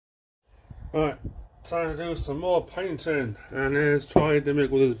Right, time to do some more painting, and here's trying to make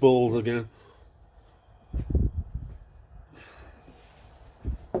with his balls again.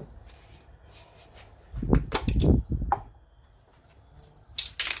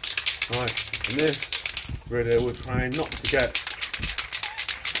 Right, in this video we're trying not to get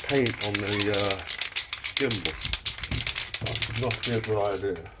paint on the gimbal. That's not a good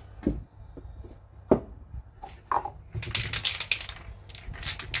idea.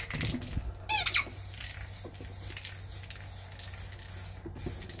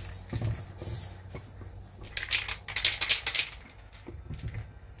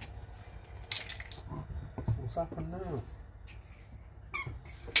 What's happened now?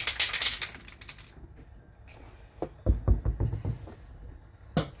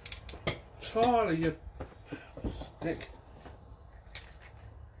 Charlie, you stick.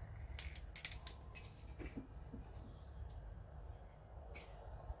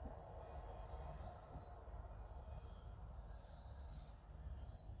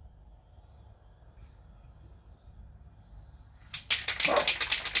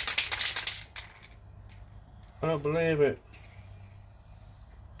 I don't believe it.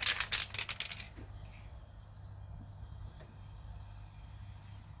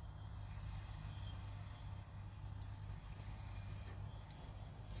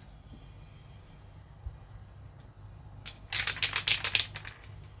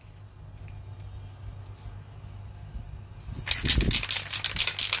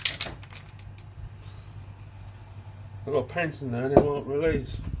 I've got paint in there and it won't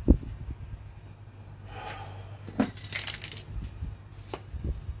release.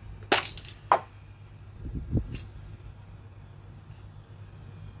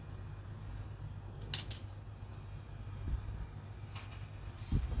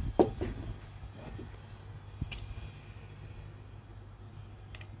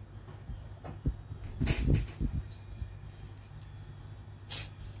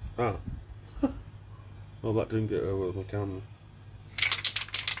 Ah. Well, that didn't get over with my camera.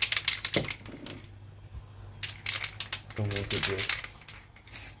 Don't know if it did.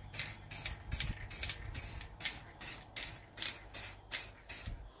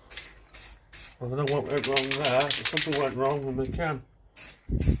 I don't know what went wrong there, but something went wrong with my cam.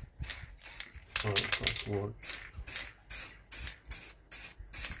 Right, that's one.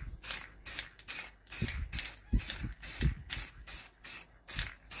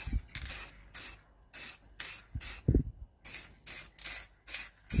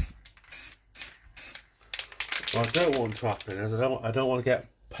 What I don't want to happen is I don't want to get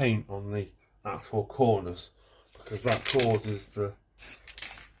paint on the actual corners, because that causes the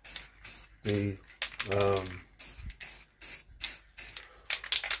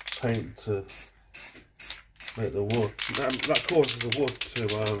paint to make the wood. That causes the wood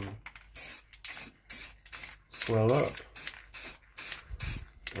to swell up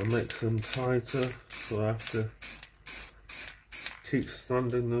and makes them tighter, so I have to keep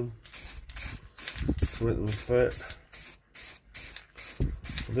sanding them to make them fit.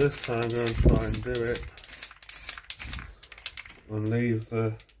 So this time I'm going to try and do it and leave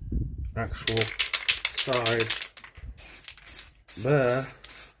the actual side there,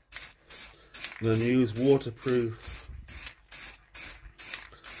 then use waterproof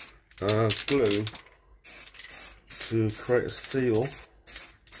glue to create a seal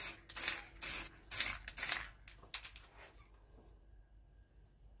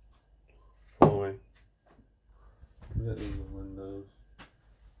for me. Get in the windows.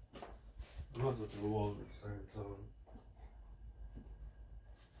 I might as well do all at the same time.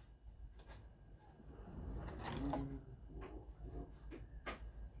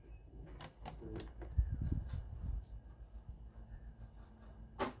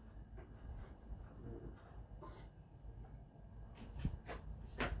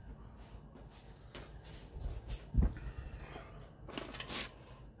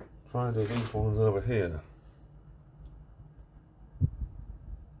 Try and do these ones over here.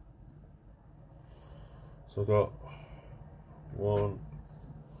 So I've got 1,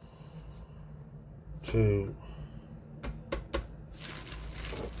 2,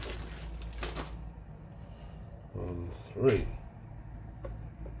 and 3.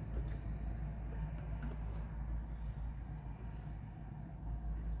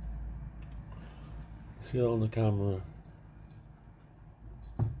 See it on the camera.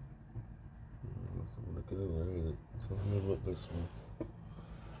 That's not going to go there, is it? So I'm going to look this one.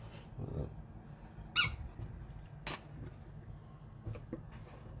 Like that.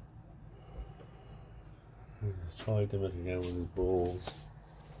 He's trying to make it again with his balls.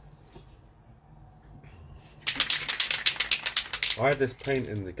 I had this paint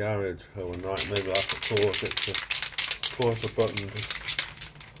in the garage overnight. Maybe that's what caused it to cause the button to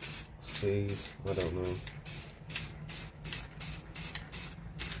seize. I don't know.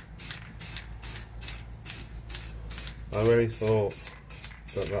 I really thought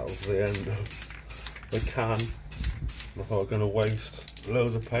that was the end of the can. I thought I was going to waste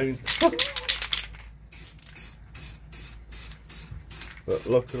loads of paint. But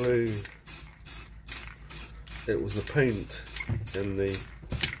luckily it was the paint in the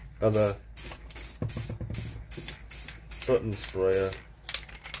other button sprayer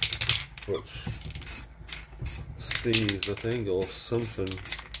which seized, I think, or something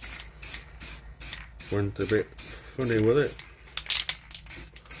went a bit funny with it.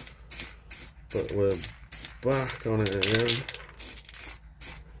 But we're back on it again.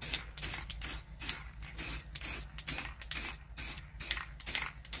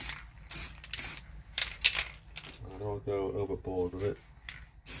 I don't go overboard with it.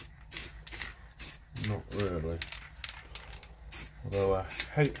 Not really. Although I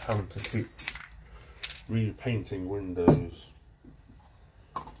hate having to keep repainting windows.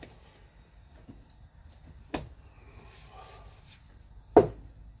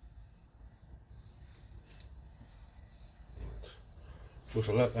 We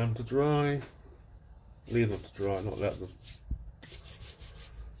shall let them to dry. Leave them to dry, not let them.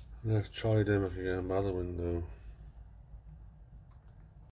 Let's try them again by the window.